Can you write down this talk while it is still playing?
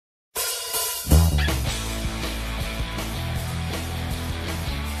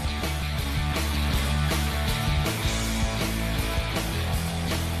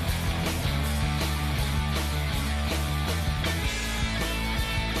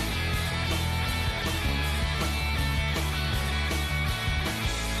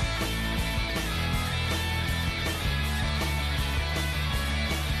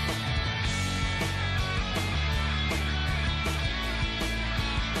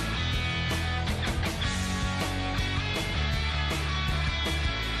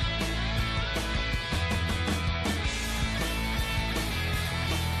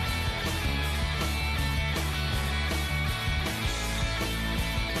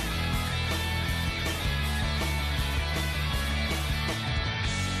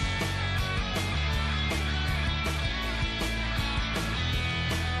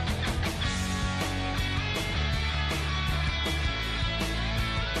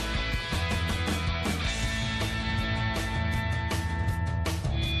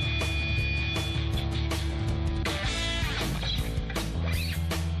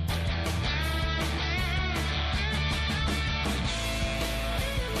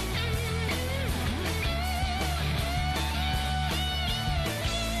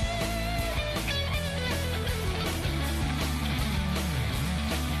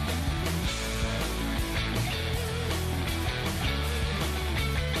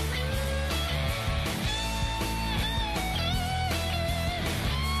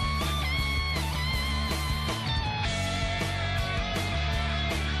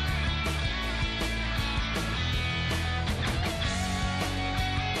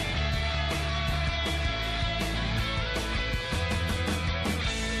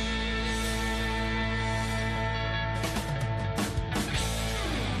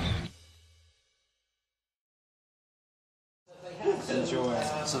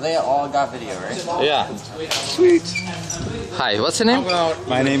So they all got video, right? Yeah. Sweet. Hi, what's your name?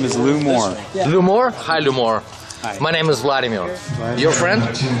 My name is Lou Moore. Lou Moore? Hi, Lou Moore. Hi. My name is Vladimir. Your friend?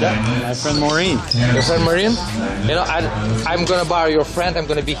 My friend Maureen. Your friend Maureen? You know, I'm gonna borrow your friend. I'm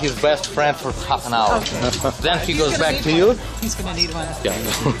gonna be his best friend for half an hour. Then he goes back to you. He's gonna need one. Yeah.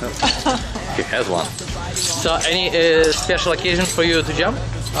 He has one. So, any special occasions for you to jump?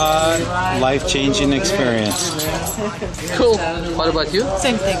 Life-changing experience. Cool. What about you?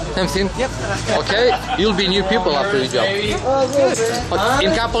 Same thing. Same thing? Yep. Okay, you'll be new people after you jump. Okay.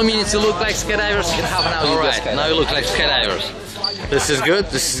 In a couple of minutes you look like skydivers, in half an hour you get skydivers. Now you look like skydivers. This is good,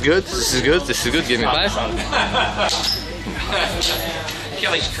 this is good, this is good, this is good. Give me 5.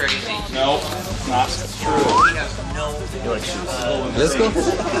 Kelly's crazy. No, not true. Let's go.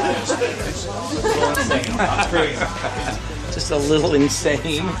 Just a little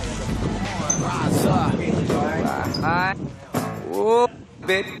insane.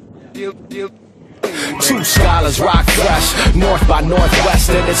 Two scholars rock fresh, north by northwest,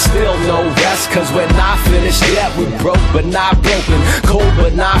 and it's still no rest. Cause we're not finished yet, we broke but not broken, cold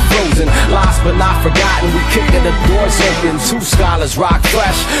but not frozen, lost but not forgotten, we kicking the doors open. Two scholars rock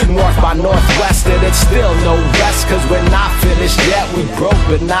fresh, north by northwest, and it's still no rest. Cause we're not finished yet, we broke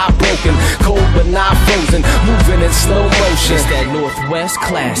but not broken, cold but not frozen, moving in slow motion. It's that Northwest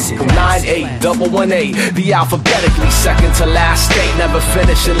classic. 98118, the alphabetically second to last state, never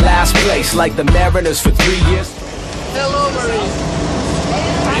finish in last place like the Mariners for 3 years. Hello, Marie.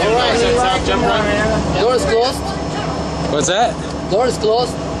 Alright, door is closed. What's that? Door is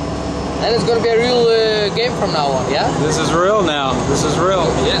closed. And it's gonna be a real game from now on, yeah? This is real now. This is real.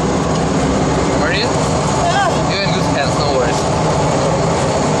 Yeah. Marie? Yeah. You're in good hands, no worries.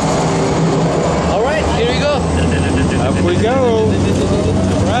 Alright, here we go. Up we go.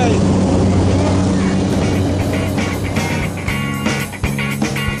 All right.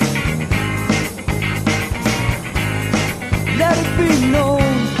 Let it be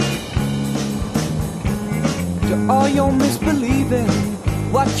known to all your misbelieving,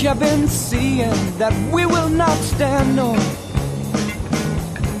 what you've been seeing, that we will not stand, no,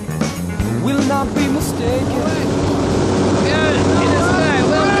 will not be mistaken.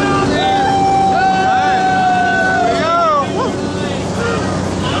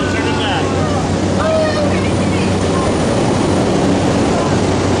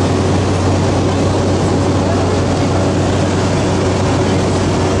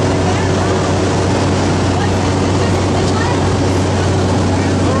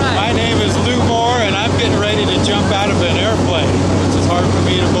 Jump out of an airplane, which is hard for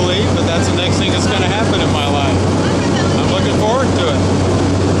me to believe, but that's the next thing that's going to happen in my life. I'm looking forward to it.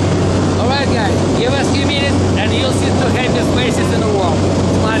 Alright guys, give us a few minutes and you'll see two happiest faces in the world.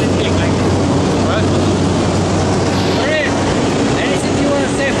 Smile and big like this. Alright? Marie, anything you want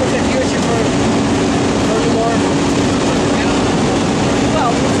to say for the future for more?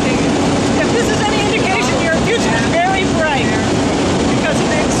 Well, if this is any indication, your future is very bright because of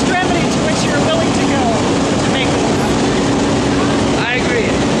the extremity to which you're willing to go to make it. I agree.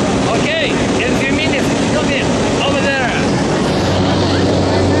 Okay, in a few minutes, you'll be over there.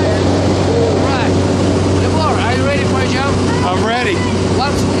 Alright. Lemore, are you ready for a jump? I'm ready.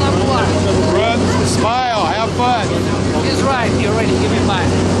 What's number 1? Run, smile, have fun. He's right, you're ready, give me 5.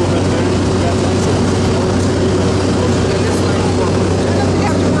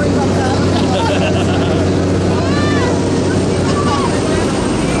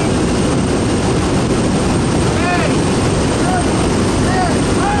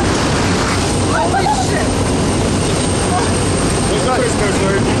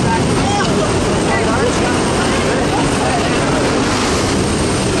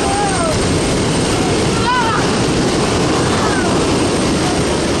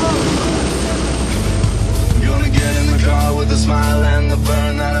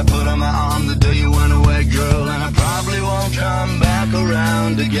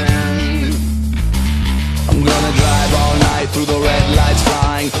 Through the red lights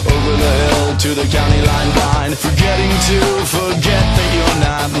flying over the hill to the county line blind, forgetting to forget that you're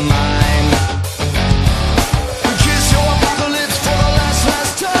not mine. Kiss your apocalypse for the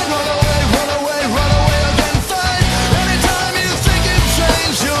last time. Run away, run away, run away again, fight. Anytime you think you've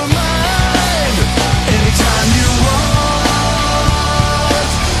changed your mind, anytime you want,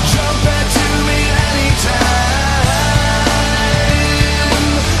 jump back to me anytime.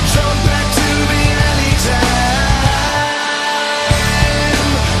 Jump back to me anytime.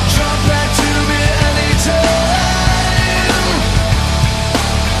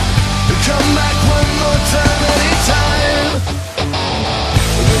 Come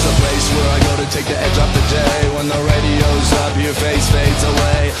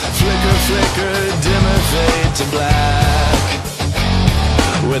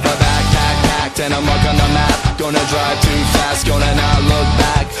with a backpack packed and a mark on the map. Gonna drive too fast, gonna not look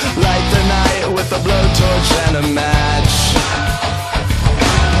back. Light the night with a blowtorch and a match.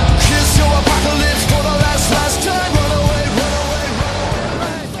 Kiss your apocalypse for the last time. Run away, run away, run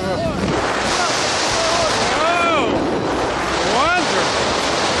away. Oh, wonderful.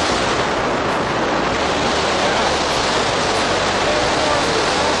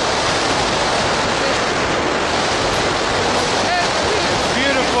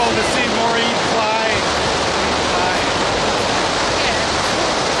 Beautiful to see Maureen fly.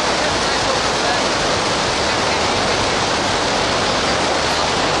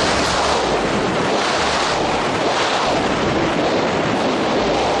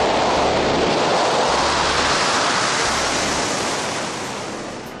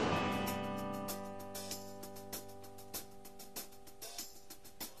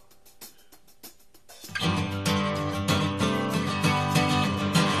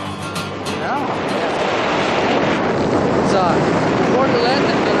 So, before the land,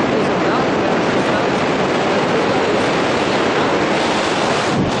 I'm gonna do some mountain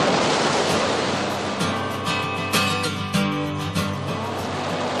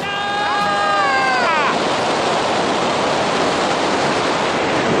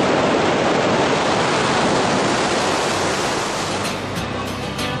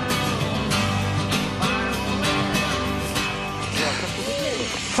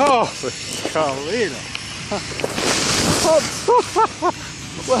Oh, Carlina.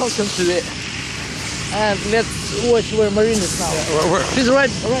 Welcome to it. And let's watch where Marine is now. She's right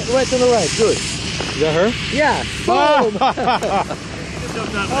on the right. Good. Is that her? Yeah. Boom.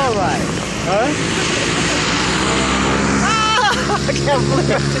 All right. Huh? I can't believe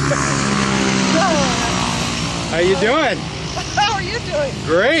it. How you doing? How are you doing?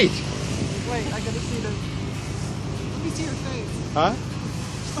 Great. Wait, I gotta see the. Let me see your face. Huh?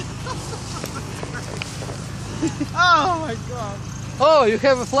 Oh my god. Oh, you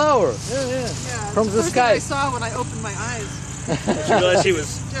have a flower. Yeah. Yeah. From it's the first thing I sky. saw when I opened my eyes. She realized she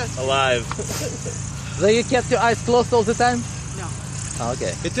was Just alive. So you kept your eyes closed all the time? no. Oh,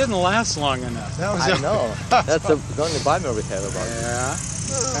 okay. It didn't last long enough. That was I know. That's the only bummer we have about it. Yeah.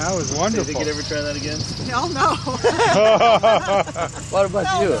 That was Do you wonderful. think you'd ever try that again? Hell no. What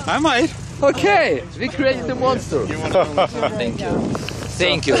about you? I might. Okay, we created the monster. You want to Thank you.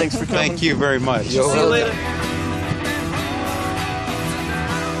 Thank you. Thanks for coming. Thank you very much. You're See you welcome. later.